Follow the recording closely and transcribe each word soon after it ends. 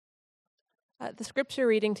The scripture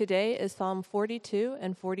reading today is Psalm 42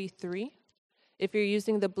 and 43. If you're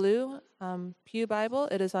using the blue Pew Bible,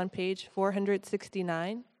 it is on page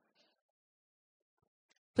 469.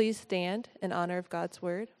 Please stand in honor of God's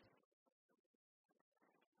word.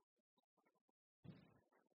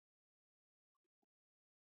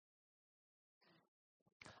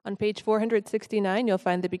 On page 469, you'll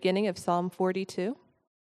find the beginning of Psalm 42.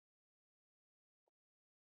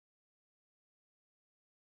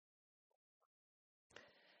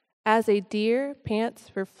 As a deer pants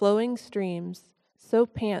for flowing streams, so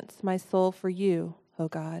pants my soul for you, O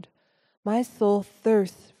God. My soul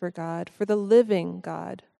thirsts for God, for the living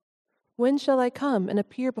God. When shall I come and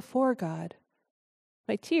appear before God?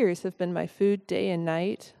 My tears have been my food day and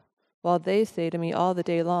night, while they say to me all the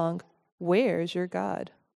day long, "Where is your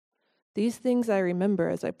God?" These things I remember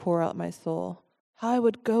as I pour out my soul, how I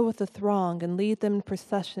would go with the throng and lead them in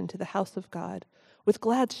procession to the house of God, with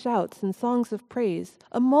glad shouts and songs of praise,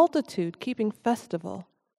 a multitude keeping festival.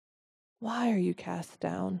 Why are you cast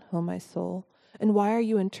down, O my soul, and why are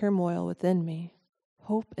you in turmoil within me?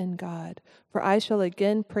 Hope in God, for I shall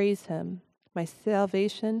again praise him, my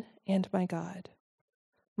salvation and my God.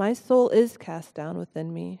 My soul is cast down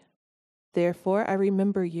within me. Therefore I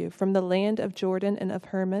remember you from the land of Jordan and of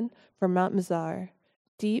Hermon, from Mount Mizar.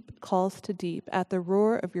 Deep calls to deep at the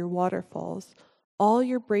roar of your waterfalls. All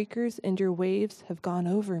your breakers and your waves have gone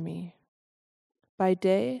over me. By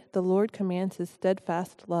day the Lord commands his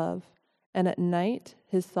steadfast love, and at night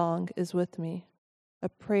his song is with me, a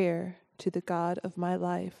prayer to the God of my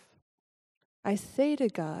life. I say to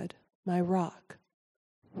God, my rock,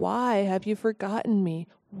 why have you forgotten me?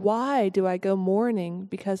 Why do I go mourning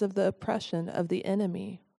because of the oppression of the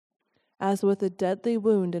enemy? As with a deadly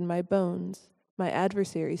wound in my bones, my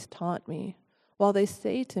adversaries taunt me, while they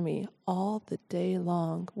say to me all the day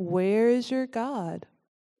long, "Where is your God?"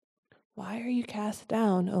 Why are you cast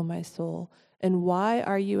down, O my soul, and why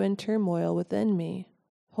are you in turmoil within me?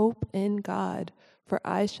 Hope in God, for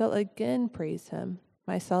I shall again praise him,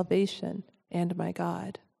 my salvation and my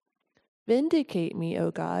God. Vindicate me, O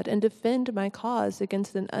God, and defend my cause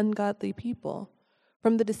against an ungodly people.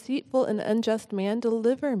 From the deceitful and unjust man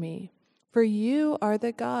deliver me, for you are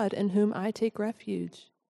the God in whom I take refuge.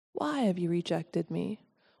 Why have you rejected me?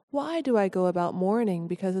 Why do I go about mourning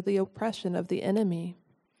because of the oppression of the enemy?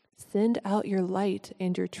 Send out your light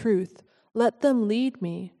and your truth. Let them lead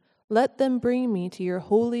me. Let them bring me to your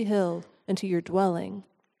holy hill and to your dwelling.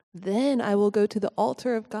 Then I will go to the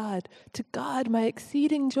altar of God, to God my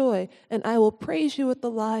exceeding joy, and I will praise you with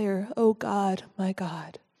the lyre, O God, my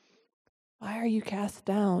God. Why are you cast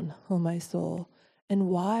down, O my soul, and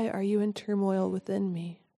why are you in turmoil within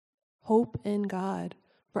me? Hope in God,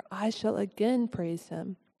 for I shall again praise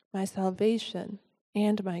him, my salvation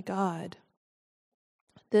and my God.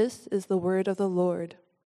 This is the word of the Lord.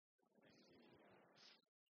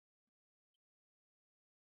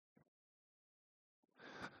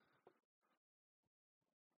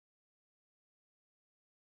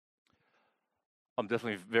 I'm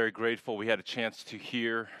definitely very grateful we had a chance to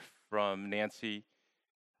hear from Nancy,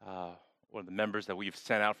 one of the members that we've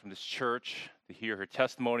sent out from this church, to hear her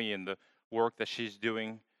testimony and the work that she's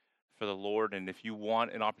doing for the Lord. And if you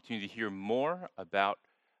want an opportunity to hear more about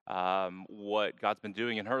what God's been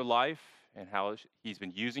doing in her life and how he's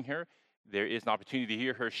been using her, there is an opportunity to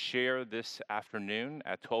hear her share this afternoon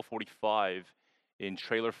at 12:45 in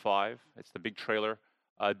Trailer 5. It's the big trailer,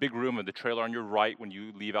 big room of the trailer on your right when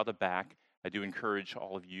you leave out the back. I do encourage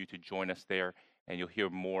all of you to join us there, and you'll hear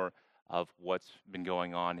more of what's been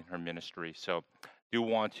going on in her ministry. So do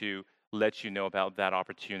want to let you know about that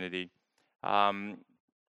opportunity.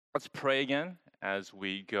 Let's pray again as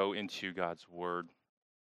we go into God's word.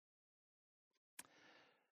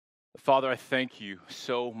 Father, I thank you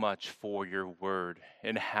so much for your word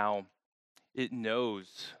and how it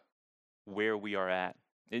knows where we are at.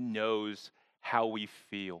 It knows how we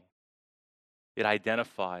feel. It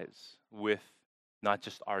identifies with not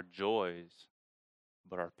just our joys,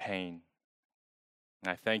 but our pain.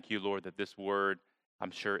 And I thank you, Lord, that this word,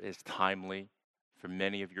 I'm sure, is timely for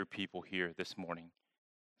many of your people here this morning.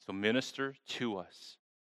 So minister to us,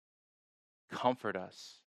 comfort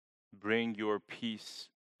us, bring your peace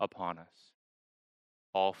upon us,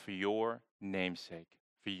 all for your namesake,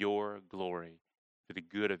 for your glory, for the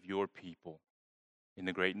good of your people. In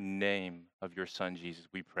the great name of your Son,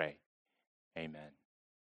 Jesus, we pray. Amen.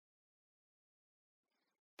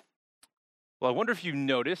 Well, I wonder if you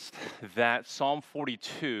noticed that Psalm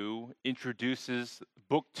 42 introduces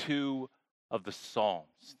book 2 of the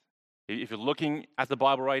Psalms. If you're looking at the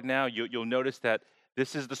Bible right now, you'll notice that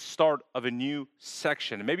this is the start of a new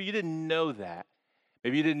section. And maybe you didn't know that,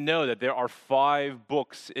 Maybe you didn't know that there are 5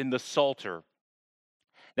 books in the Psalter.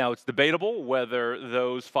 Now, it's debatable whether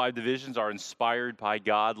those 5 divisions are inspired by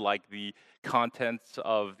God like the contents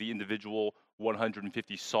of the individual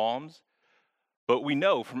 150 Psalms. But we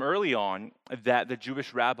know from early on that the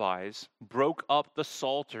Jewish rabbis broke up the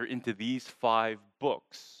Psalter into these 5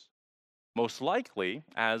 books, most likely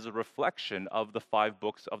as a reflection of the 5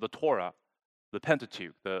 books of the Torah, the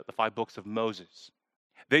Pentateuch, the 5 books of Moses.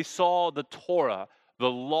 They saw the Torah, the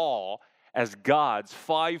law, as God's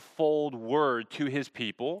 5-fold word to his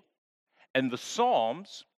people, and the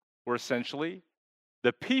Psalms were essentially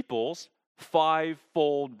the people's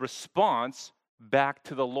 5-fold response back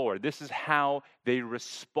to the Lord. This is how they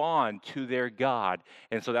respond to their God.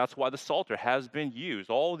 And so that's why the Psalter has been used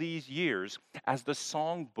all these years as the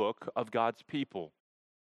songbook of God's people.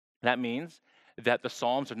 That means that the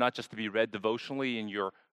Psalms are not just to be read devotionally in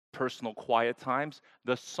your personal quiet times.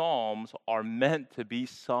 The Psalms are meant to be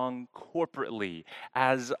sung corporately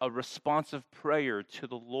as a responsive prayer to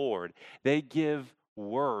the Lord. They give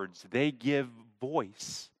words, they give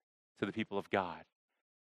voice to the people of God.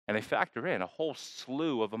 And they factor in a whole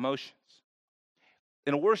slew of emotions.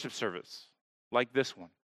 In a worship service like this one,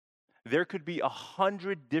 there could be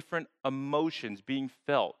 100 different emotions being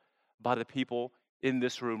felt by the people in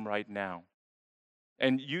this room right now.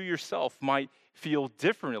 And you yourself might feel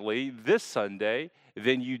differently this Sunday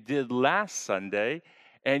than you did last Sunday,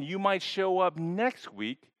 and you might show up next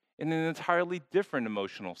week in an entirely different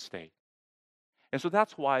emotional state. And so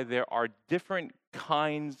that's why there are different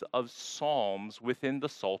kinds of psalms within the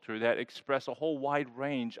Psalter that express a whole wide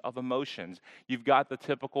range of emotions. You've got the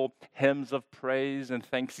typical hymns of praise and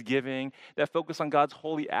thanksgiving that focus on God's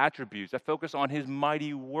holy attributes, that focus on his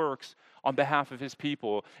mighty works on behalf of his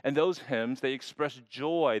people. And those hymns, they express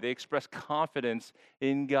joy, they express confidence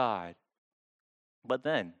in God. But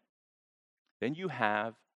then you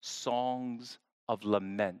have songs of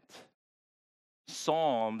lament.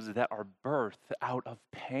 Psalms that are birthed out of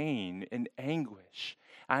pain and anguish.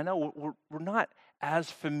 I know we're not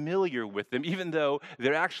as familiar with them, even though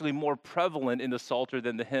they're actually more prevalent in the Psalter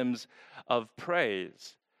than the hymns of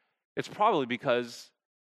praise. It's probably because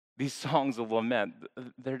these songs of lament,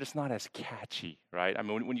 they're just not as catchy, right? I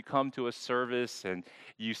mean, when you come to a service and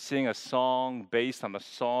you sing a song based on a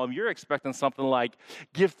psalm, you're expecting something like,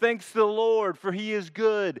 "Give thanks to the Lord, for he is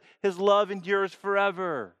good. His love endures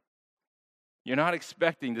forever." You're not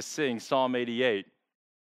expecting to sing Psalm 88.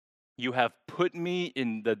 "You have put me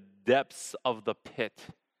in the depths of the pit,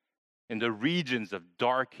 in the regions of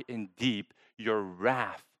dark and deep. Your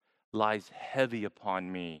wrath lies heavy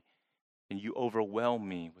upon me, and you overwhelm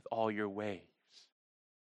me with all your waves."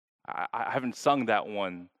 I haven't sung that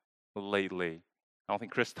one lately. I don't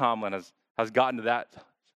think Chris Tomlin has gotten to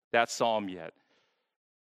that psalm yet.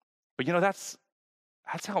 But that's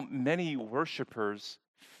how many worshipers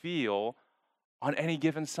feel on any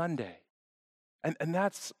given Sunday. And I'm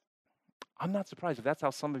not surprised if that's how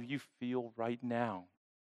some of you feel right now.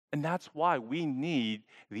 And that's why we need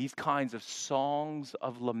these kinds of songs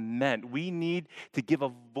of lament. We need to give a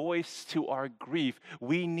voice to our grief.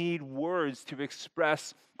 We need words to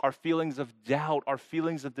express our feelings of doubt, our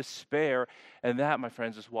feelings of despair. And that, my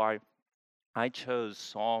friends, is why I chose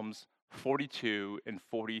Psalms 42 and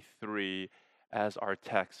 43 as our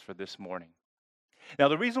text for this morning. Now,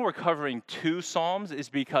 the reason we're covering 2 Psalms is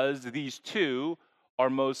because these 2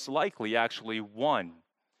 are most likely actually one.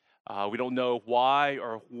 We don't know why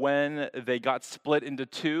or when they got split into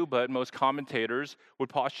 2, but most commentators would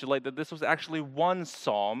postulate that this was actually one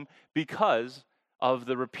psalm because of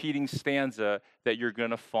the repeating stanza that you're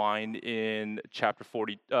going to find in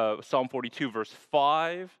Psalm 42, verse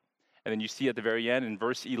 5, and then you see at the very end in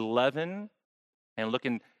verse 11, and look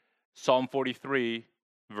in Psalm 43,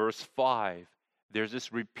 verse 5. There's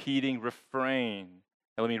this repeating refrain.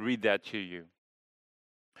 And let me read that to you.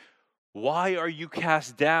 "Why are you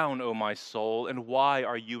cast down, O my soul, and why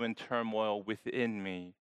are you in turmoil within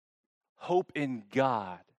me? Hope in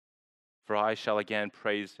God, for I shall again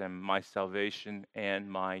praise him, my salvation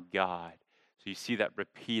and my God." So you see that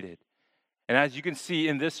repeated. And as you can see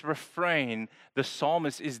in this refrain, the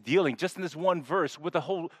psalmist is dealing just in this one verse with a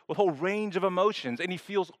whole range of emotions, and he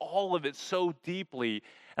feels all of it so deeply.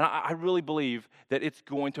 And I really believe that it's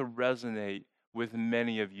going to resonate with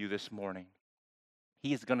many of you this morning.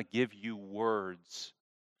 He is going to give you words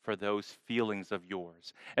for those feelings of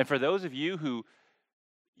yours. And for those of you who,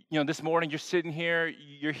 this morning you're sitting here,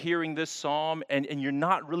 you're hearing this psalm, and you're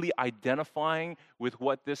not really identifying with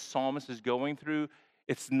what this psalmist is going through,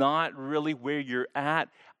 it's not really where you're at,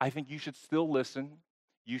 I think you should still listen.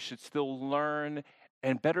 You should still learn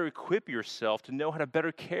and better equip yourself to know how to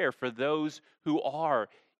better care for those who are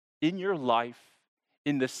in your life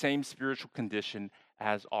in the same spiritual condition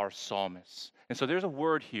as our psalmists. And so there's a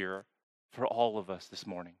word here for all of us this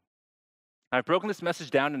morning. I've broken this message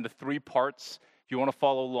down into 3 parts. If you want to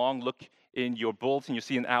follow along, look in your bulletin, you'll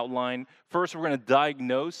see an outline. First, we're going to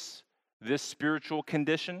diagnose this spiritual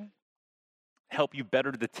condition, help you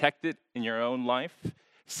better detect it in your own life.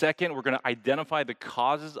 Second, we're going to identify the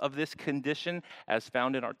causes of this condition as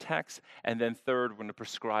found in our text. And then third, we're going to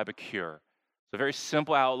prescribe a cure. So a very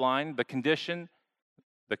simple outline: the condition,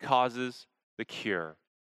 the causes, the cure.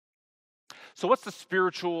 So what's the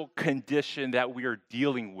spiritual condition that we are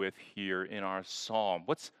dealing with here in our psalm?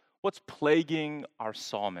 What's plaguing our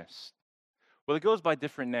psalmist? Well, it goes by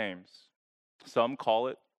different names. Some call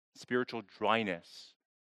it spiritual dryness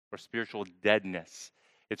or spiritual deadness.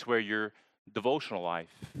 It's where your devotional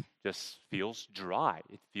life just feels dry.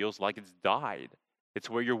 It feels like it's died. It's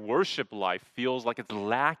where your worship life feels like it's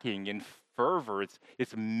lacking in fervor.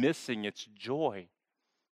 It's missing its joy.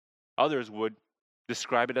 Others would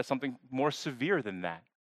describe it as something more severe than that.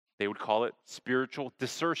 They would call it spiritual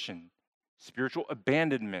desertion, spiritual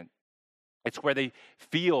abandonment. It's where they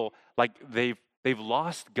feel like they've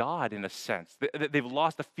lost God in a sense. They've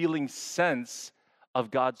lost a feeling sense of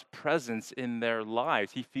God's presence in their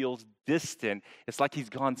lives. He feels distant. It's like he's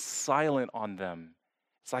gone silent on them.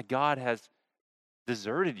 It's like God has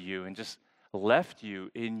deserted you and just left you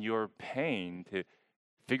in your pain to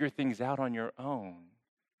figure things out on your own.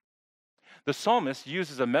 The psalmist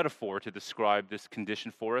uses a metaphor to describe this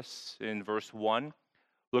condition for us in verse 1.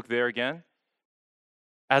 Look there again.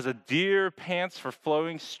 As a deer pants for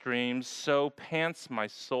flowing streams, so pants my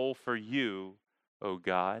soul for you, O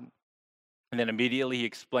God. And then immediately he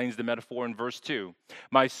explains the metaphor in verse 2.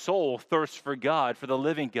 My soul thirsts for God, for the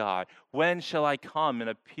living God. When shall I come and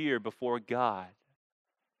appear before God?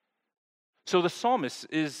 So the psalmist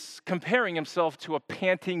is comparing himself to a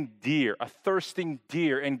panting deer, a thirsting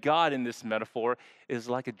deer, and God in this metaphor is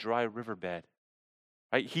like a dry riverbed.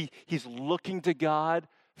 Right? He's looking to God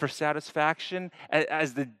for satisfaction.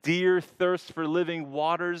 As the deer thirsts for living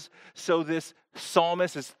waters, so this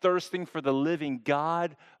psalmist is thirsting for the living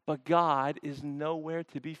God, but God is nowhere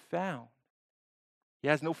to be found. He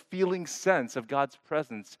has no feeling sense of God's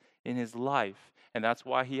presence in his life. And that's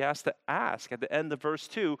why he has to ask at the end of verse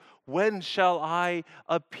 2, when shall I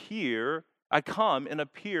come and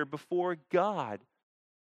appear before God?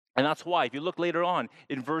 And that's why, if you look later on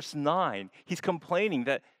in verse 9, he's complaining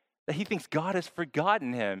that he thinks God has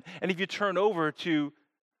forgotten him. And if you turn over to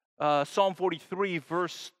Psalm 43,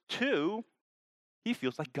 verse 2, he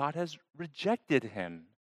feels like God has rejected him.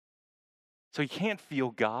 So he can't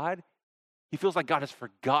feel God. He feels like God has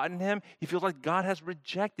forgotten him. He feels like God has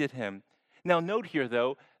rejected him. Now, note here,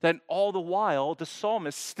 though, that all the while, the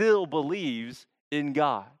psalmist still believes in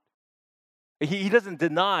God. He doesn't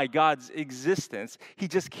deny God's existence. He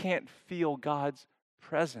just can't feel God's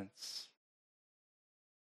presence.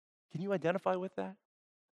 Can you identify with that?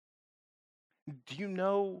 Do you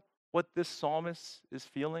know what this psalmist is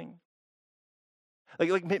feeling?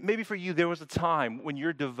 Like maybe for you, there was a time when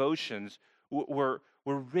your devotions were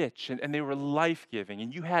rich and they were life-giving,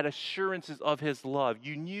 and you had assurances of his love.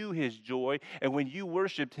 You knew his joy, and when you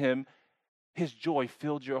worshiped him, his joy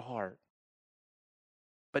filled your heart.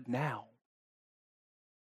 But now,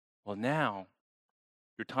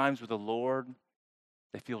 your times with the Lord,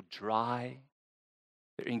 they feel dry,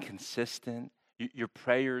 they're inconsistent. Your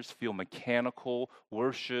prayers feel mechanical.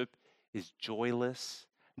 Worship is joyless.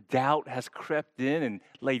 Doubt has crept in and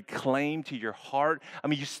laid claim to your heart. I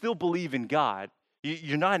mean, you still believe in God.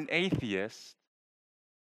 You're not an atheist,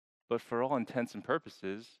 but for all intents and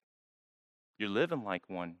purposes, you're living like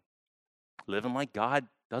one. Living like God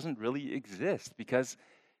doesn't really exist because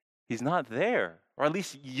he's not there, or at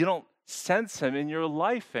least you don't sense him in your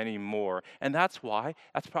life anymore. And that's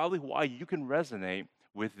probably why you can resonate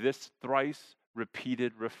with this thrice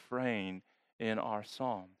repeated refrain in our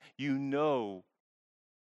psalm. You know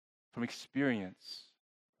from experience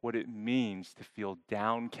what it means to feel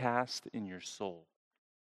downcast in your soul.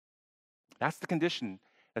 That's the condition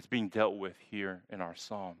that's being dealt with here in our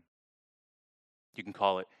psalm. You can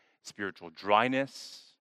call it spiritual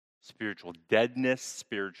dryness, spiritual deadness,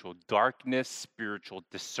 spiritual darkness, spiritual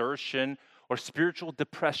desertion, or spiritual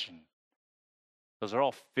depression. Those are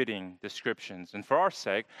all fitting descriptions. And for our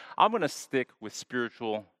sake, I'm going to stick with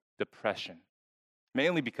spiritual depression,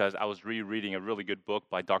 mainly because I was rereading a really good book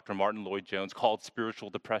by Dr. Martin Lloyd-Jones called Spiritual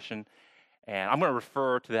Depression. And I'm going to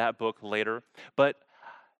refer to that book later. But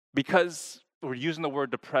because we're using the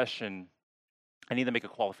word depression, I need to make a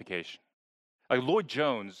qualification. Like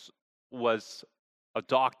Lloyd-Jones was a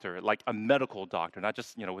doctor, like a medical doctor, not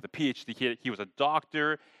just, with a PhD. He was a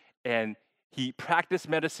doctor, and he practiced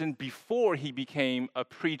medicine before he became a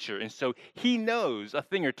preacher. And so he knows a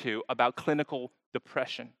thing or two about clinical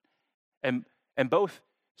depression. And, and both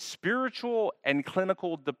spiritual and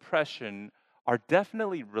clinical depression are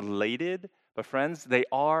definitely related, but friends, they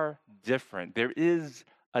are different. There is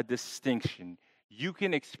a distinction. You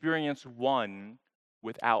can experience one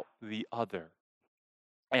without the other.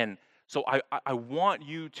 And so I want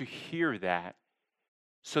you to hear that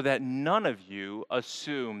so that none of you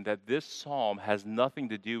assume that this psalm has nothing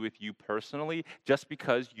to do with you personally just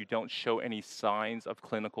because you don't show any signs of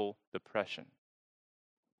clinical depression.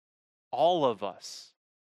 All of us,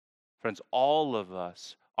 friends, all of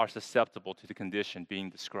us are susceptible to the condition being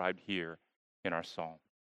described here in our psalm.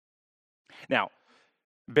 Now,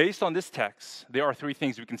 based on this text, there are three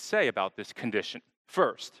things we can say about this condition.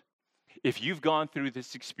 First, if you've gone through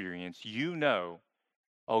this experience, you know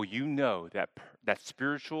that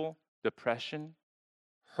spiritual depression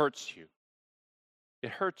hurts you. It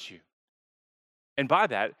hurts you. And by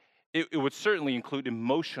that, it would certainly include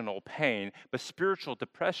emotional pain, but spiritual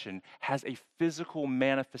depression has a physical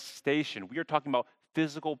manifestation. We are talking about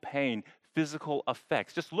physical pain, physical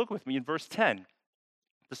effects. Just look with me in verse 10.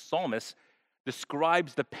 The psalmist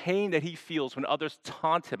describes the pain that he feels when others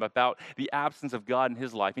taunt him about the absence of God in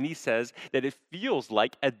his life. And he says that it feels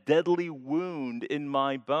like a deadly wound in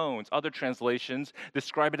my bones. Other translations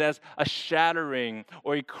describe it as a shattering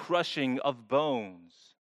or a crushing of bones.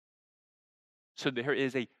 So there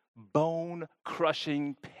is a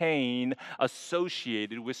bone-crushing pain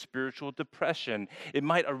associated with spiritual depression. It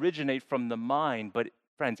might originate from the mind, but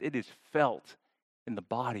friends, it is felt in the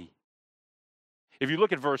body. If you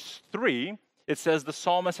look at verse 3, it says the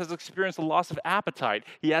psalmist has experienced a loss of appetite.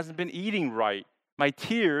 He hasn't been eating right. My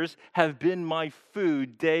tears have been my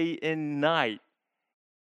food day and night.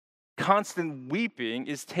 Constant weeping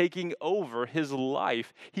is taking over his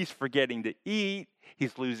life. He's forgetting to eat.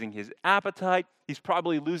 He's losing his appetite. He's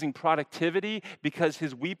probably losing productivity because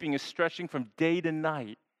his weeping is stretching from day to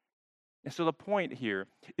night. And so the point here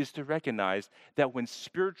is to recognize that when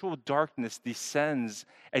spiritual darkness descends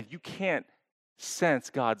and you can't sense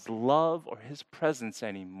God's love or his presence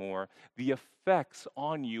anymore, the effects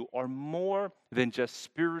on you are more than just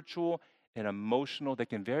spiritual and emotional. They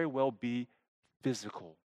can very well be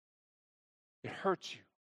physical. It hurts you.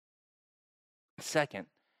 Second,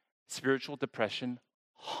 spiritual depression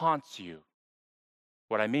haunts you.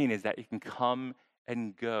 What I mean is that it can come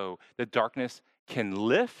and go. The darkness can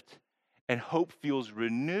lift and hope feels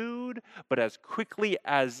renewed, but as quickly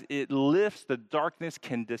as it lifts, the darkness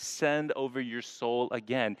can descend over your soul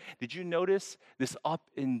again. Did you notice this up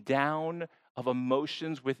and down of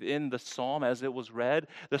emotions within the psalm as it was read?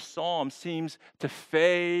 The psalm seems to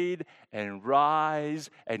fade and rise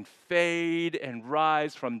and fade and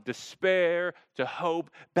rise from despair to hope,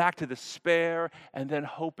 back to despair, and then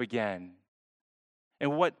hope again.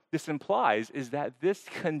 And what this implies is that this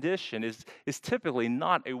condition is typically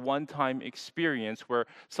not a one-time experience where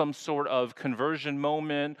some sort of conversion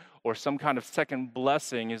moment or some kind of second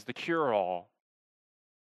blessing is the cure-all.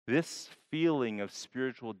 This feeling of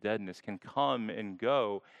spiritual deadness can come and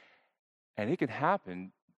go, and it can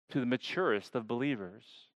happen to the maturest of believers.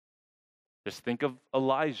 Just think of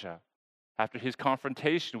Elijah. After his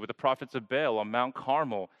confrontation with the prophets of Baal on Mount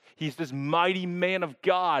Carmel, he's this mighty man of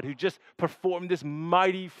God who just performed this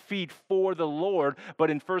mighty feat for the Lord. But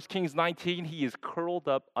in 1 Kings 19, he is curled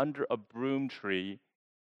up under a broom tree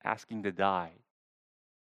asking to die.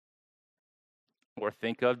 Or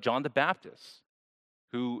think of John the Baptist,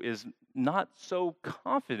 who is not so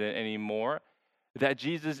confident anymore that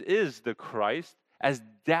Jesus is the Christ, as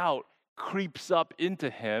doubt creeps up into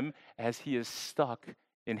him as he is stuck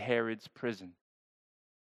in Herod's prison.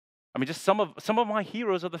 I mean, just some of my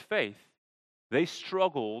heroes of the faith, they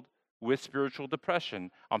struggled with spiritual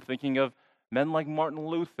depression. I'm thinking of men like Martin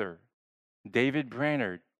Luther, David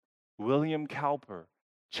Brainerd, William Cowper,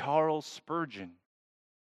 Charles Spurgeon.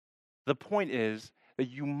 The point is that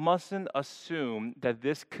you mustn't assume that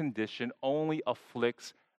this condition only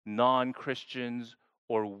afflicts non-Christians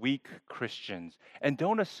or weak Christians. And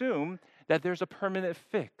don't assume that there's a permanent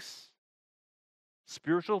fix.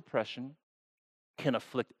 Spiritual depression can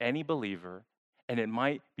afflict any believer, and it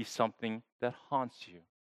might be something that haunts you,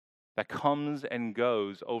 that comes and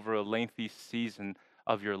goes over a lengthy season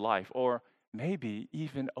of your life, or maybe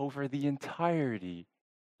even over the entirety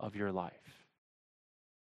of your life.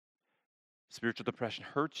 Spiritual depression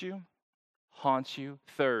hurts you, haunts you.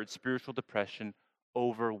 Third, spiritual depression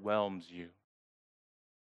overwhelms you.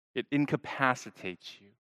 It incapacitates you.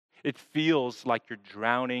 It feels like you're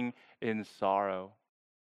drowning in sorrow.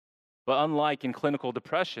 But unlike in clinical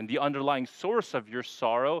depression, the underlying source of your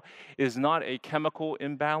sorrow is not a chemical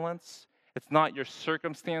imbalance. It's not your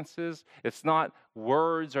circumstances. It's not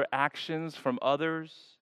words or actions from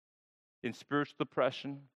others. In spiritual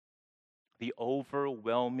depression, the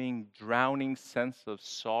overwhelming, drowning sense of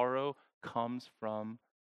sorrow comes from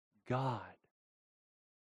God.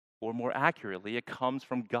 Or more accurately, it comes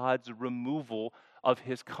from God's removal of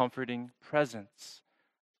his comforting presence.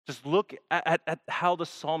 Just look at how the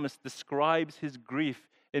psalmist describes his grief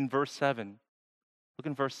in verse 7. Look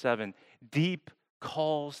in verse 7. Deep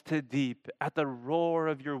calls to deep at the roar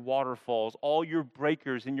of your waterfalls. All your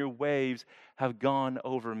breakers and your waves have gone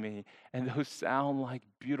over me. And those sound like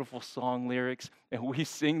beautiful song lyrics, and we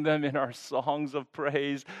sing them in our songs of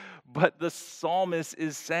praise. But the psalmist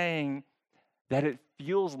is saying that it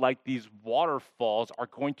feels like these waterfalls are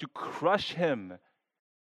going to crush him.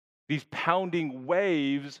 These pounding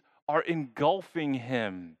waves are engulfing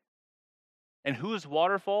him. And whose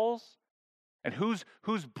waterfalls? And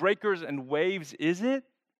whose breakers and waves is it?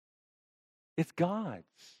 It's God's.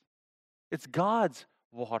 It's God's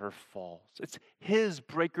waterfalls. It's his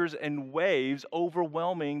breakers and waves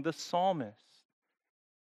overwhelming the psalmist.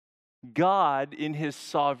 God, in his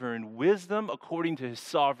sovereign wisdom, according to his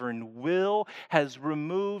sovereign will, has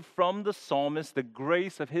removed from the psalmist the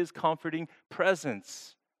grace of his comforting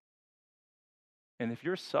presence. And if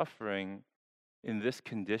you're suffering in this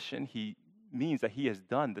condition, he means that he has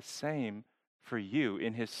done the same for you.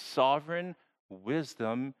 In his sovereign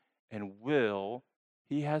wisdom and will,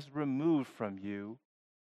 he has removed from you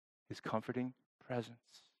his comforting presence.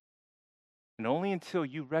 And only until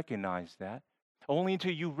you recognize that, only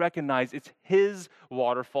until you recognize it's his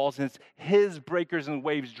waterfalls and it's his breakers and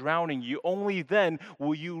waves drowning you, only then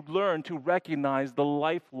will you learn to recognize the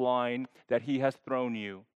lifeline that he has thrown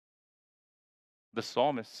you. The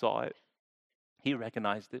psalmist saw it. He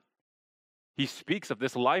recognized it. He speaks of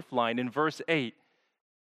this lifeline in verse 8.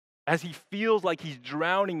 As he feels like he's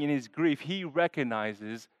drowning in his grief, he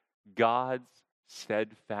recognizes God's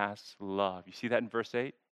steadfast love. You see that in verse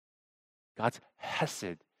 8? God's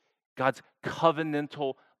hesed, God's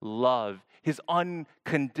covenantal love, his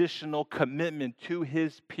unconditional commitment to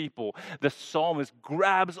his people. The psalmist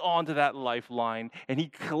grabs onto that lifeline and he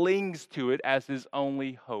clings to it as his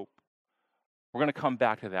only hope. We're going to come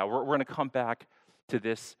back to that. We're going to come back to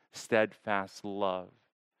this steadfast love.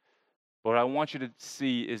 What I want you to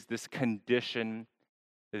see is this condition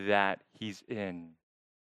that he's in.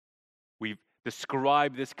 We've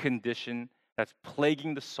described this condition that's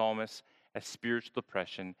plaguing the psalmist as spiritual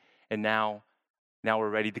depression, and now we're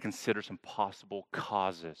ready to consider some possible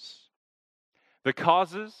causes. The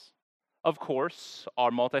causes, of course,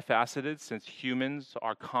 are multifaceted, since humans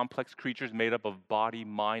are complex creatures made up of body,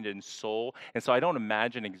 mind, and soul. And so I don't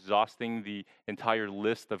imagine exhausting the entire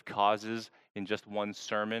list of causes in just one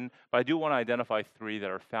sermon, but I do want to identify three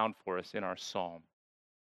that are found for us in our psalm.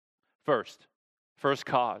 First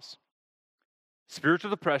cause.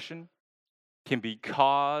 Spiritual depression can be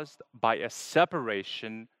caused by a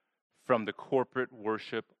separation from the corporate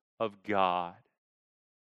worship of God.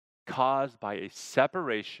 Caused by a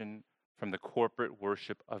separation from the corporate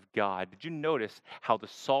worship of God. Did you notice how the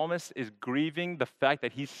psalmist is grieving the fact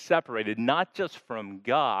that he's separated not just from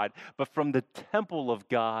God, but from the temple of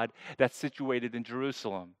God that's situated in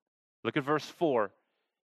Jerusalem? Look at verse 4.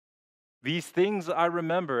 These things I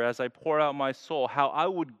remember as I pour out my soul, how I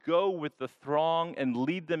would go with the throng and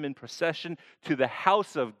lead them in procession to the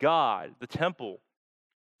house of God, the temple,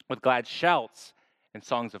 with glad shouts and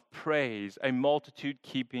songs of praise, a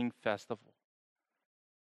multitude-keeping festival.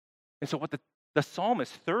 And so what the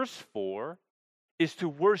psalmist thirsts for is to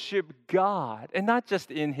worship God, and not just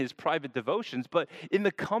in his private devotions, but in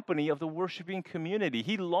the company of the worshiping community.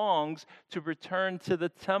 He longs to return to the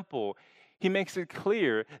temple. He makes it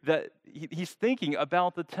clear that he's thinking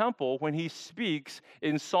about the temple when he speaks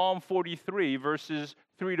in Psalm 43, verses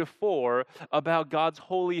 3-4, about God's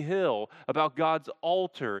holy hill, about God's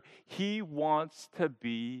altar. He wants to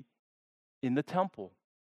be in the temple.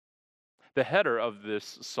 The header of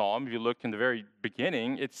this psalm, if you look in the very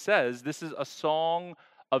beginning, it says this is a song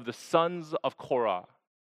of the sons of Korah.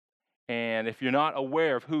 And if you're not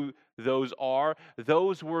aware of who those are,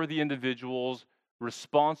 those were the individuals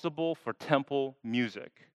responsible for temple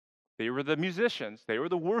music. They were the musicians. They were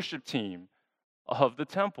the worship team of the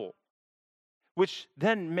temple. Which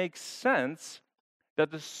then makes sense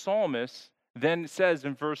that the psalmist then says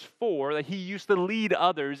in verse 4 that he used to lead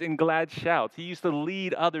others in glad shouts. He used to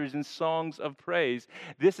lead others in songs of praise.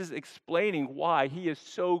 This is explaining why he is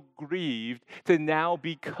so grieved to now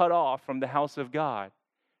be cut off from the house of God.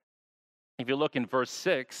 If you look in verse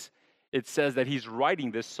 6, it says that he's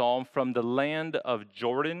writing this psalm from the land of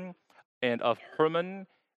Jordan and of Hermon,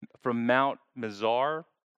 from Mount Mizar.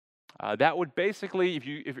 That would basically, if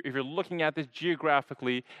you're looking at this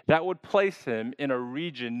geographically, that would place him in a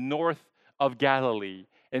region north of Galilee.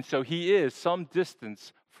 And so he is some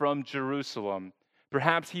distance from Jerusalem.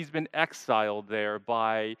 Perhaps he's been exiled there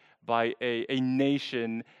by a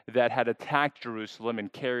nation that had attacked Jerusalem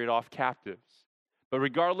and carried off captives. But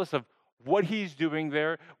regardless of what he's doing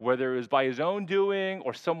there, whether it was by his own doing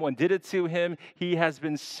or someone did it to him, he has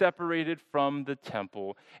been separated from the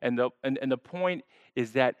temple. And the point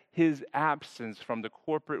is that his absence from the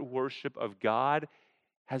corporate worship of God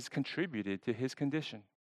has contributed to his condition.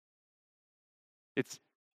 It's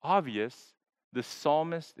obvious the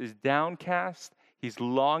psalmist is downcast. He's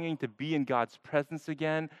longing to be in God's presence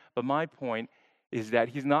again. But my point is that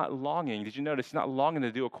he's not longing. Did you notice? He's not longing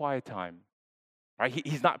to do a quiet time. Right?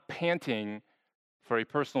 He's not panting for a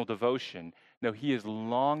personal devotion. No, he is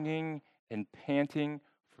longing and panting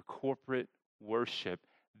for corporate worship.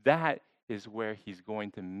 That is where he's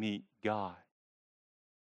going to meet God.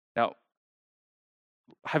 Now,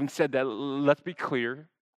 having said that, let's be clear.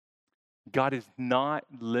 God is not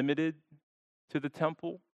limited to the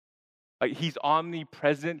temple. He's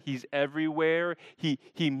omnipresent. He's everywhere. He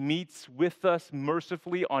meets with us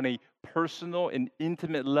mercifully on a personal and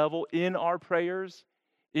intimate level in our prayers,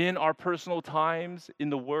 in our personal times,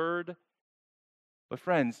 in the Word. But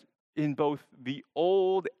friends, in both the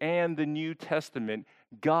Old and the New Testament,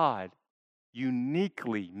 God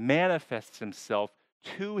uniquely manifests himself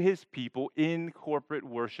to his people in corporate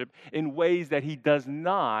worship in ways that he does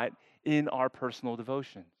not in our personal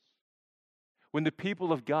devotions. When the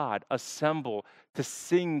people of God assemble to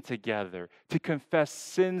sing together, to confess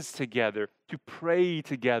sins together, to pray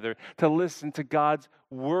together, to listen to God's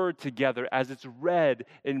word together as it's read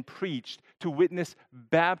and preached, to witness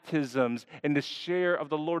baptisms and to share of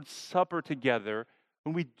the Lord's Supper together,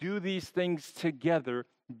 when we do these things together,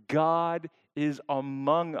 God is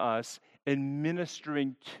among us and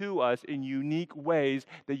ministering to us in unique ways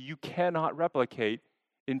that you cannot replicate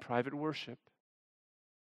in private worship.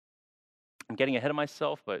 I'm getting ahead of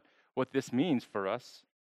myself, but what this means for us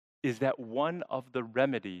is that one of the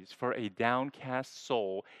remedies for a downcast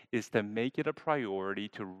soul is to make it a priority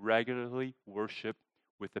to regularly worship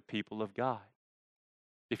with the people of God.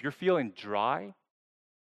 If you're feeling dry,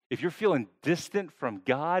 if you're feeling distant from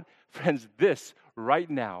God, friends, this right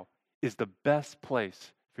now is the best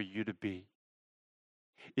place for you to be.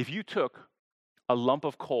 If you took a lump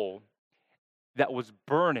of coal that was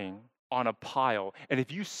burning on a pile, and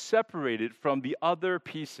if you separate it from the other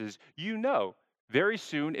pieces, you know very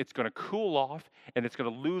soon it's going to cool off and it's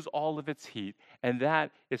going to lose all of its heat. And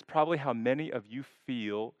that is probably how many of you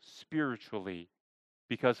feel spiritually,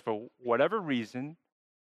 because for whatever reason,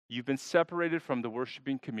 you've been separated from the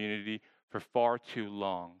worshiping community for far too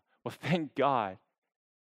long. Well, thank God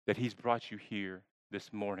that he's brought you here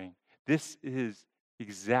this morning. This is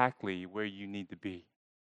exactly where you need to be.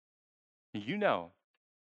 You know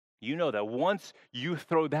that once you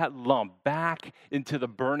throw that lump back into the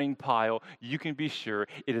burning pile, you can be sure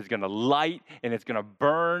it is going to light and it's going to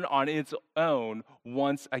burn on its own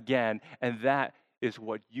once again. And that is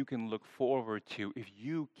what you can look forward to if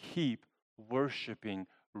you keep worshiping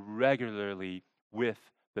regularly with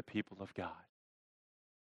the people of God.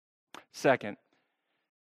 Second,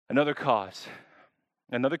 another cause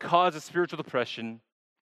of spiritual depression,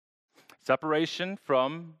 separation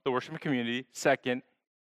from the worshiping community. Second,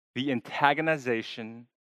 the antagonization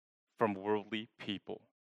from worldly people.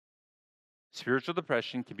 Spiritual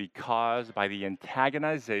depression can be caused by the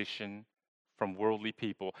antagonization from worldly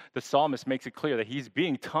people. The psalmist makes it clear that he's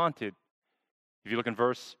being taunted. If you look in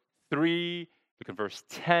verse 3, look in verse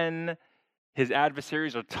 10, his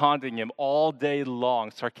adversaries are taunting him all day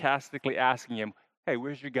long, sarcastically asking him, hey,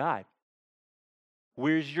 where's your God?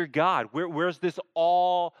 Where's your God? Where's this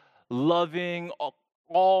all-loving,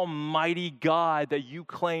 almighty God that you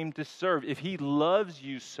claim to serve? If he loves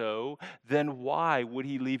you so, then why would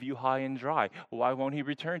he leave you high and dry? Why won't he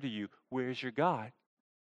return to you? Where's your God?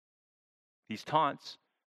 These taunts,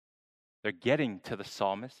 they're getting to the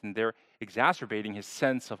psalmist and they're exacerbating his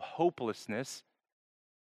sense of hopelessness.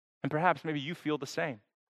 And perhaps maybe you feel the same.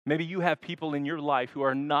 Maybe you have people in your life who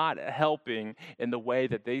are not helping in the way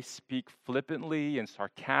that they speak flippantly and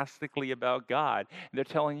sarcastically about God. And they're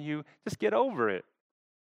telling you, just get over it.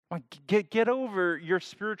 Get over your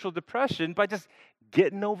spiritual depression by just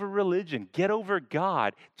getting over religion. Get over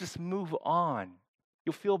God. Just move on.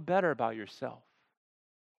 You'll feel better about yourself.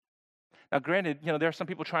 Now, granted, there are some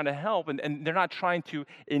people trying to help, and they're not trying to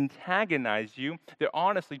antagonize you. They're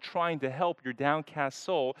honestly trying to help your downcast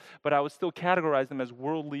soul, but I would still categorize them as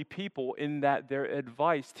worldly people in that their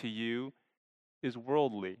advice to you is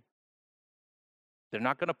worldly. They're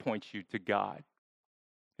not going to point you to God.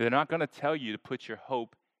 They're not going to tell you to put your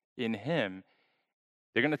hope in Him.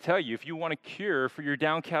 They're going to tell you if you want a cure for your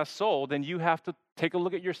downcast soul, then you have to take a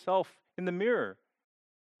look at yourself in the mirror.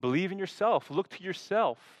 Believe in yourself. Look to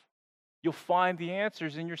yourself. You'll find the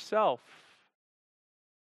answers in yourself.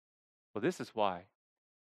 Well, this is why.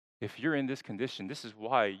 If you're in this condition, this is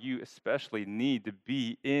why you especially need to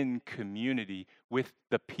be in community with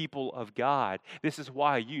the people of God. This is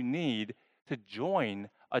why you need to join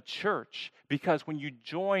a church. Because when you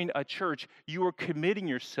join a church, you are committing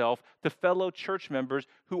yourself to fellow church members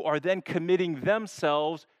who are then committing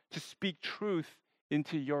themselves to speak truth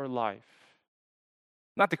into your life.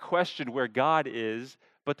 Not to question where God is,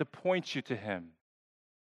 but to point you to Him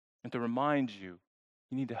and to remind you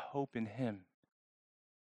need to hope in Him.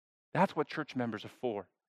 That's what church members are for.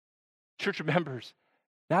 Church members,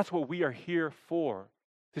 that's what we are here for,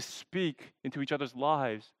 to speak into each other's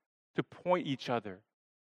lives, to point each other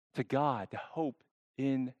to God, to hope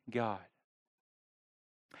in God.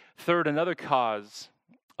 Third, another cause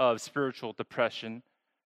of spiritual depression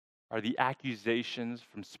are the accusations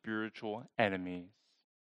from spiritual enemies.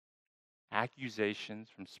 Accusations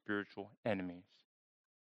from spiritual enemies.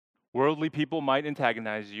 Worldly people might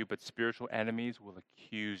antagonize you, but spiritual enemies will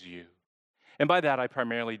accuse you. And by that, I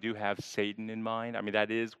primarily do have Satan in mind. I mean,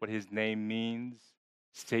 that is what his name means.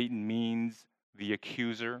 Satan means the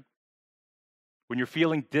accuser. When you're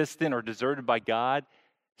feeling distant or deserted by God,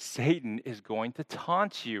 Satan is going to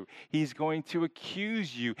taunt you. He's going to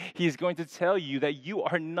accuse you. He's going to tell you that you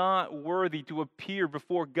are not worthy to appear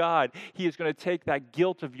before God. He is going to take that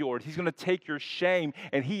guilt of yours. He's going to take your shame,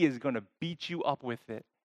 and he is going to beat you up with it.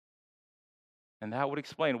 And that would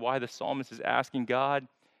explain why the psalmist is asking God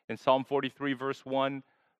in Psalm 43, verse 1,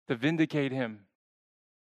 to vindicate him,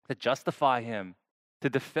 to justify him, to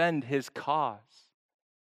defend his cause.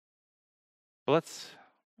 But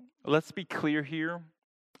let's be clear here.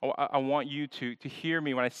 I want you to hear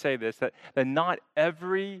me when I say this, that not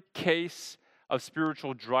every case of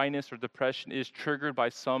spiritual dryness or depression is triggered by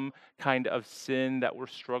some kind of sin that we're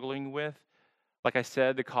struggling with. Like I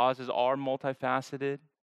said, the causes are multifaceted,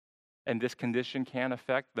 and this condition can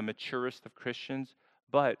affect the maturest of Christians.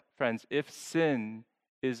 But, friends, if sin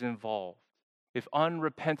is involved, if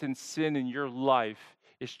unrepentant sin in your life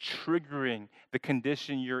is triggering the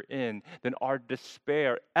condition you're in, then our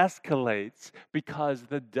despair escalates because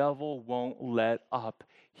the devil won't let up.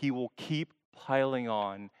 He will keep piling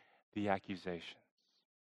on the accusations.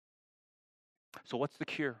 So what's the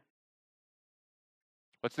cure?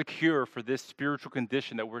 What's the cure for this spiritual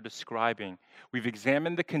condition that we're describing? We've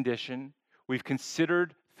examined the condition. We've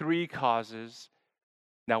considered 3 causes.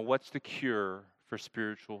 Now, what's the cure for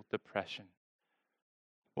spiritual depression?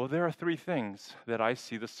 Well, there are 3 things that I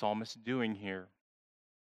see the psalmist doing here: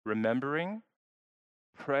 remembering,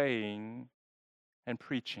 praying, and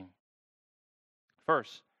preaching.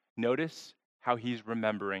 First, notice how he's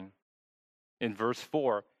remembering. In verse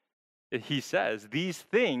 4, he says, "These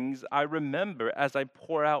things I remember as I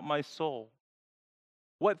pour out my soul."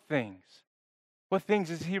 What things? What things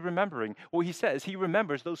is he remembering? Well, he says he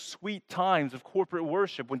remembers those sweet times of corporate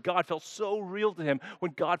worship when God felt so real to him,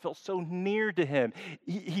 when God felt so near to him.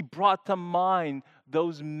 He brought to mind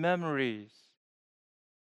those memories.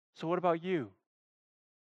 So what about you?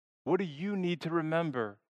 What do you need to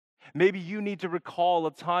remember? Maybe you need to recall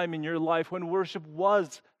a time in your life when worship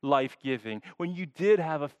was life-giving, when you did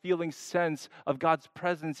have a feeling sense of God's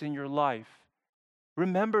presence in your life.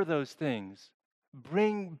 Remember those things.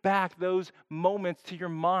 Bring back those moments to your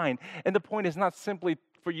mind. And the point is not simply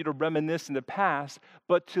for you to reminisce in the past,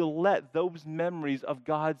 but to let those memories of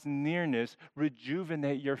God's nearness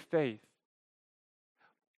rejuvenate your faith.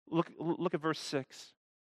 Look at verse 6.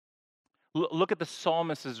 Look at the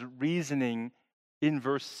psalmist's reasoning in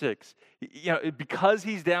verse 6. Because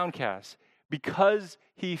he's downcast, because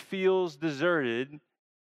he feels deserted,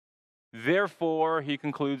 therefore he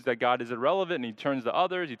concludes that God is irrelevant and he turns to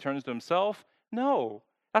others, he turns to himself. No,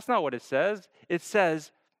 that's not what it says. It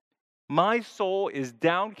says, my soul is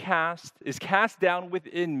downcast, is cast down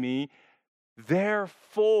within me.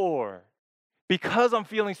 Therefore, because I'm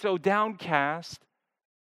feeling so downcast,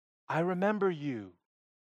 I remember you.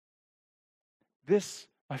 This,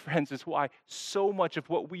 my friends, is why so much of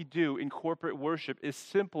what we do in corporate worship is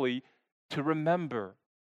simply to remember.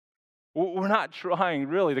 We're not trying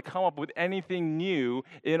really to come up with anything new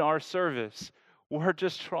in our service. We're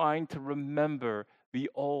just trying to remember the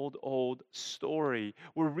old story.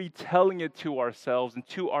 We're retelling it to ourselves and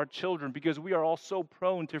to our children because we are all so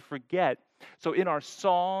prone to forget. So, in our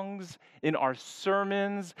songs, in our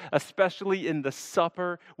sermons, especially in the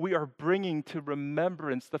supper, we are bringing to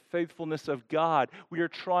remembrance the faithfulness of God. We are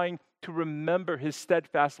trying to remember His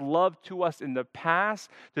steadfast love to us in the past,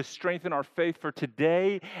 to strengthen our faith for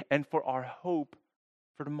today and for our hope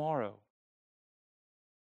for tomorrow.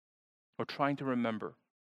 We're trying to remember.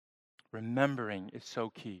 Remembering is so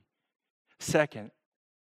key. Second,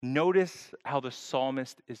 notice how the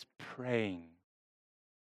psalmist is praying.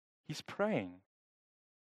 He's praying.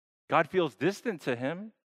 God feels distant to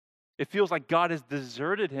him. It feels like God has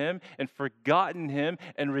deserted him and forgotten him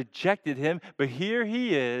and rejected him. But here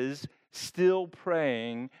he is, still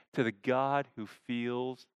praying to the God who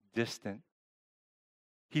feels distant.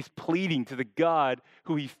 He's pleading to the God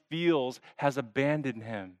who he feels has abandoned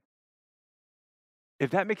him.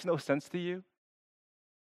 If that makes no sense to you,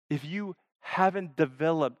 if you haven't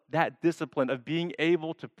developed that discipline of being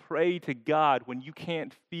able to pray to God when you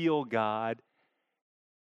can't feel God,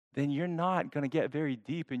 then you're not going to get very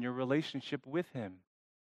deep in your relationship with Him.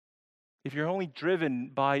 If you're only driven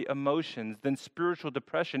by emotions, then spiritual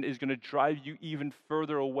depression is going to drive you even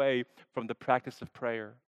further away from the practice of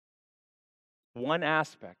prayer. One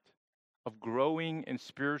aspect of growing in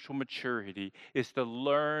spiritual maturity is to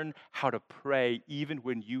learn how to pray even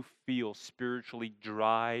when you feel spiritually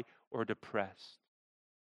dry or depressed.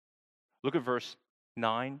 Look at verse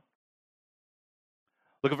 9.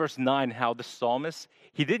 Look at verse 9, how the psalmist,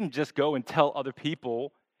 he didn't just go and tell other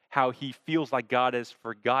people how he feels like God has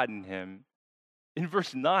forgotten him. In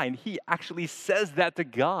verse 9, he actually says that to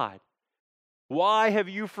God. Why have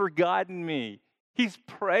you forgotten me? He's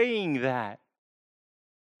praying that.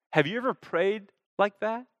 Have you ever prayed like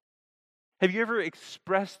that? Have you ever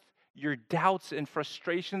expressed your doubts and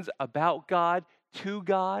frustrations about God to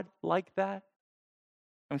God like that?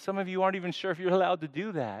 I mean, some of you aren't even sure if you're allowed to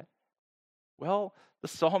do that. Well, the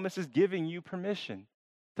psalmist is giving you permission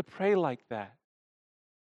to pray like that.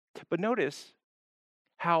 But notice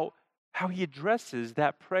how he addresses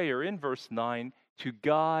that prayer in verse 9 to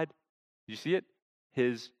God. You see it?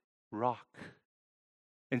 His rock.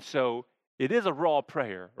 And so it is a raw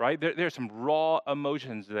prayer, right? There's some raw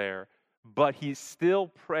emotions there, but he's still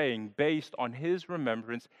praying based on his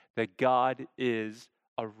remembrance that God is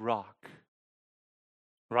a rock.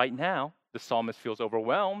 Right now, the psalmist feels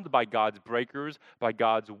overwhelmed by God's breakers, by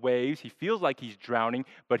God's waves. He feels like he's drowning,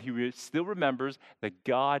 but he still remembers that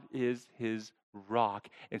God is his rock.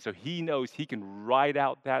 And so he knows he can ride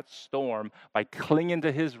out that storm by clinging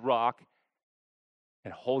to his rock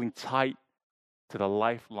and holding tight to the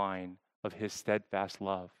lifeline of his steadfast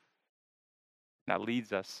love. And that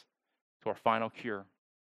leads us to our final cure.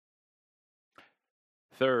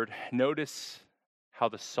 Third, notice how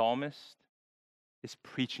the psalmist is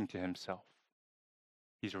preaching to himself.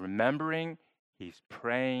 He's remembering, he's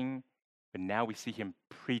praying, but now we see him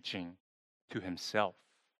preaching to himself.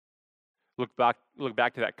 Look back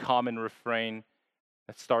to that common refrain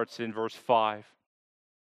that starts in verse 5.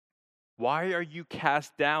 Why are you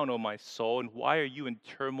cast down, O my soul, and why are you in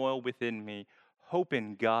turmoil within me? Hope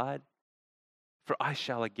in God, for I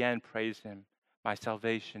shall again praise him, my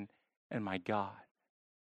salvation and my God.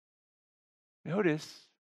 Notice,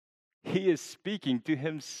 he is speaking to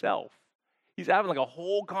himself. He's having like a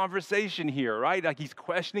whole conversation here, right? Like he's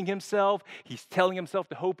questioning himself. He's telling himself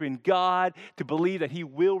to hope in God, to believe that he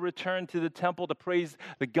will return to the temple to praise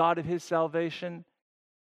the God of his salvation.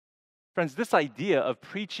 Friends, this idea of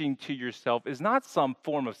preaching to yourself is not some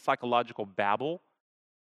form of psychological babble.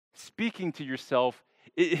 Speaking to yourself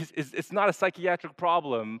it's not a psychiatric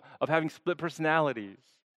problem of having split personalities.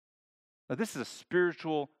 Now, this is a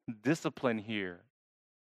spiritual discipline here,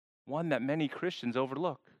 one that many Christians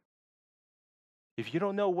overlook. If you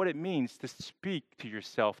don't know what it means to speak to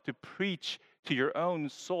yourself, to preach to your own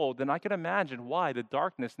soul, then I can imagine why the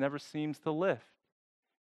darkness never seems to lift.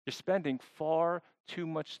 You're spending far too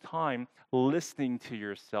much time listening to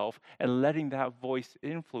yourself and letting that voice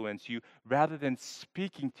influence you rather than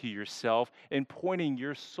speaking to yourself and pointing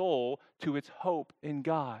your soul to its hope in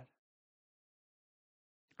God.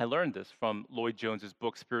 I learned this from Lloyd Jones's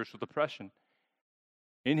book, Spiritual Depression.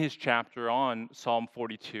 In his chapter on Psalm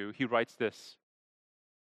 42, he writes this: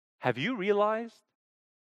 have you realized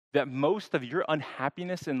that most of your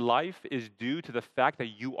unhappiness in life is due to the fact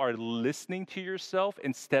that you are listening to yourself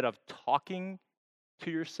instead of talking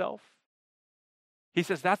to yourself? He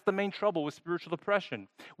says that's the main trouble with spiritual depression.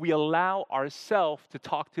 We allow ourselves to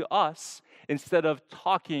talk to us instead of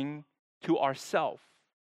talking to ourselves.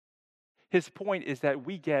 His point is that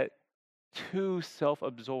we get too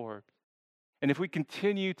self-absorbed And if we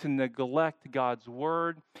continue to neglect God's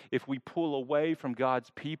word, if we pull away from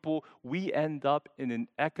God's people, we end up in an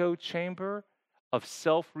echo chamber of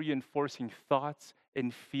self-reinforcing thoughts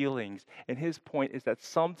and feelings. And his point is that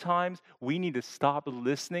sometimes we need to stop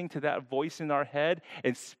listening to that voice in our head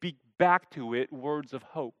and speak back to it words of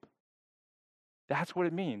hope. That's what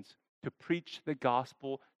it means to preach the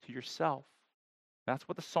gospel to yourself. That's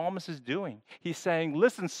what the psalmist is doing. He's saying,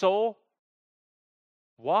 listen, soul,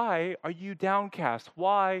 why are you downcast?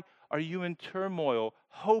 Why are you in turmoil?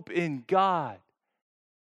 Hope in God.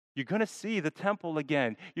 You're going to see the temple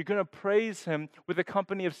again. You're going to praise him with a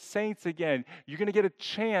company of saints again. You're going to get a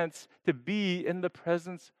chance to be in the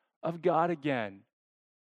presence of God again.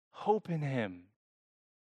 Hope in him.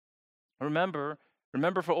 Remember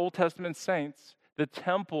for Old Testament saints, the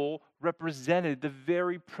temple represented the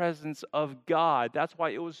very presence of God. That's why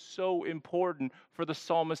it was so important for the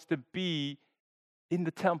psalmist to be in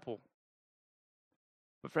the temple.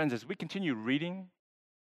 But friends, as we continue reading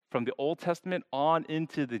from the Old Testament on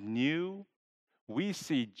into the New, we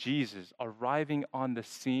see Jesus arriving on the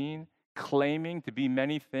scene, claiming to be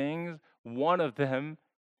many things, one of them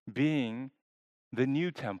being the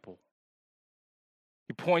new temple.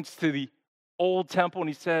 He points to the old temple and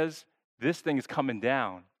he says, this thing is coming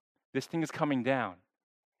down. This thing is coming down.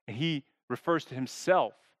 And he refers to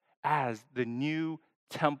himself as the new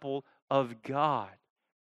temple of God.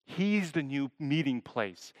 He's the new meeting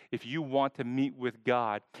place if you want to meet with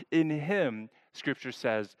God. In him, Scripture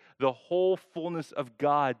says, the whole fullness of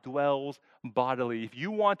God dwells bodily. If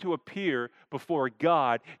you want to appear before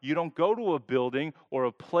God, you don't go to a building or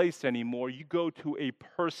a place anymore. You go to a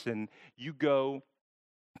person. You go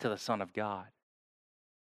to the Son of God.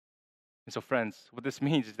 And so, friends, what this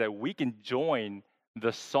means is that we can join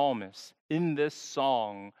the psalmist in this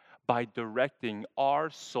song by directing our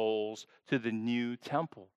souls to the new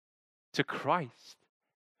temple, to Christ.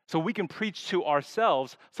 So we can preach to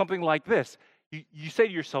ourselves something like this. You say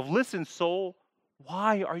to yourself, listen, soul,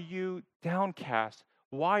 why are you downcast?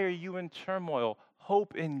 Why are you in turmoil?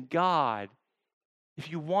 Hope in God. If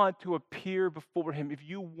you want to appear before him, if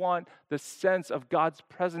you want the sense of God's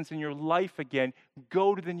presence in your life again,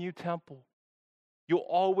 go to the new temple. You'll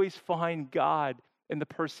always find God in the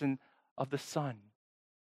person of the Son.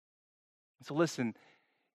 So listen,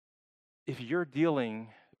 if you're dealing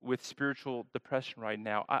with spiritual depression right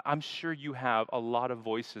now, I'm sure you have a lot of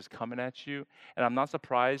voices coming at you, and I'm not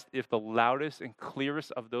surprised if the loudest and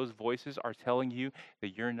clearest of those voices are telling you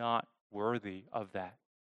that you're not worthy of that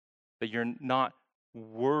you're not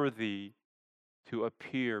worthy to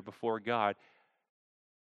appear before God.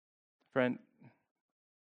 Friend,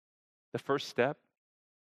 the first step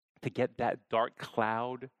to get that dark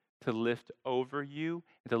cloud to lift over you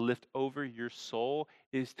and to lift over your soul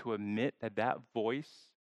is to admit that that voice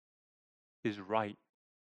is right.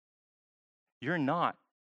 You're not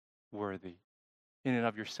worthy in and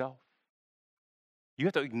of yourself. You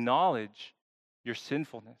have to acknowledge your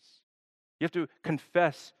sinfulness. You have to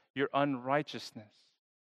confess your unrighteousness.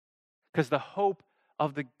 Because the hope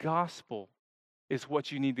of the gospel is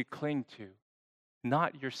what you need to cling to,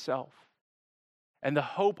 not yourself. And the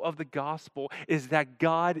hope of the gospel is that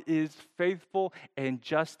God is faithful and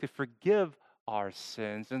just to forgive our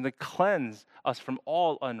sins and to cleanse us from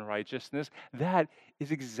all unrighteousness. That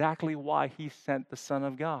is exactly why he sent the Son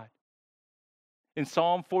of God. In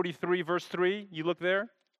Psalm 43, verse 3, you look there,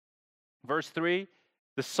 verse 3,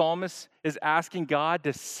 the psalmist is asking God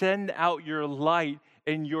to send out your light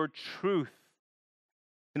and your truth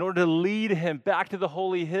in order to lead him back to the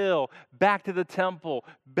holy hill, back to the temple,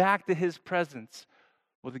 back to his presence.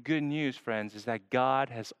 Well, the good news, friends, is that God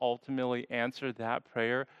has ultimately answered that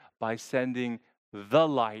prayer by sending the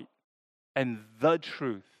light and the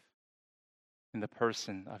truth in the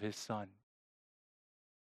person of his Son.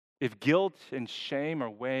 If guilt and shame are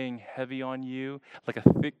weighing heavy on you, like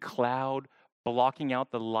a thick cloud blocking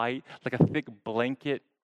out the light, like a thick blanket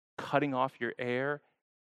cutting off your air,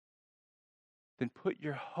 then put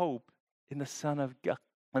your hope in the Son of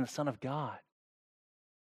God.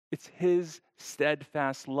 It's his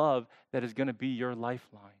steadfast love that is going to be your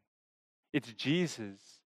lifeline. It's Jesus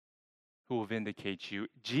who will vindicate you.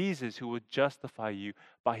 Jesus who will justify you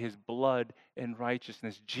by his blood and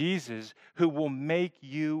righteousness. Jesus who will make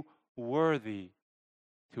you worthy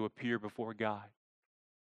to appear before God.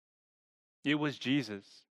 It was Jesus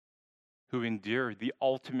who endured the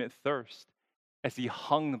ultimate thirst as he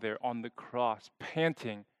hung there on the cross,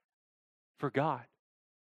 panting for God.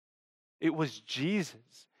 It was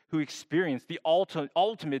Jesus who experienced the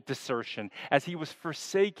ultimate desertion as he was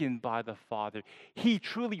forsaken by the Father. He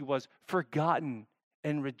truly was forgotten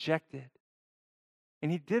and rejected.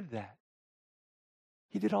 And he did that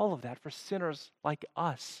He did all of that for sinners like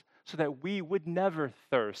us, so that we would never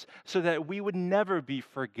thirst, so that we would never be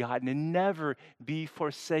forgotten and never be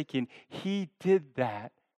forsaken. He did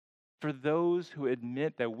that for those who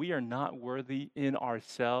admit that we are not worthy in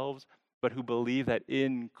ourselves, but who believe that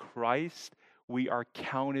in Christ we are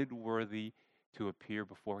counted worthy to appear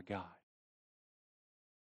before God.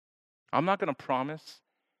 I'm not going to promise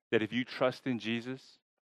that if you trust in Jesus,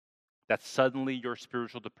 that suddenly your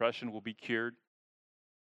spiritual depression will be cured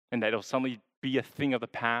and that it'll suddenly be a thing of the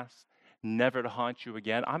past, never to haunt you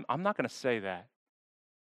again. I'm not going to say that.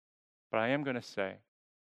 But I am going to say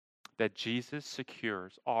that Jesus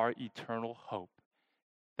secures our eternal hope,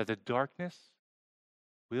 that the darkness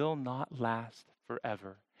will not last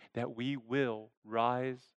forever, that we will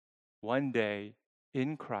rise one day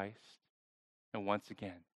in Christ and once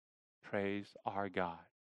again praise our God,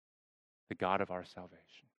 the God of our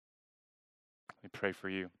salvation. Let me pray for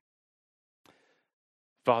you.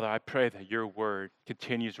 Father, I pray that your word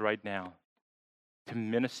continues right now to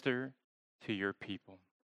minister to your people,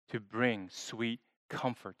 to bring sweet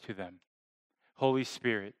comfort to them. Holy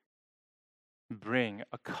Spirit, bring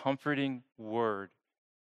a comforting word,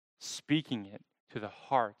 speaking it to the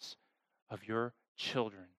hearts of your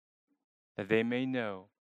children, that they may know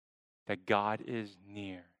that God is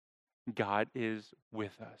near, God is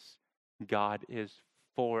with us, God is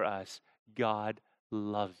for us, God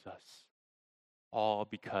loves us, all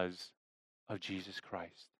because of Jesus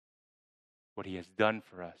Christ, what he has done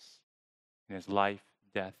for us in his life,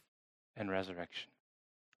 death, and resurrection,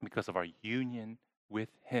 because of our union with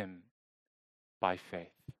him by faith.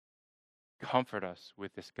 Comfort us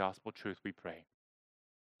with this gospel truth, we pray.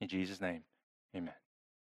 In Jesus' name, amen.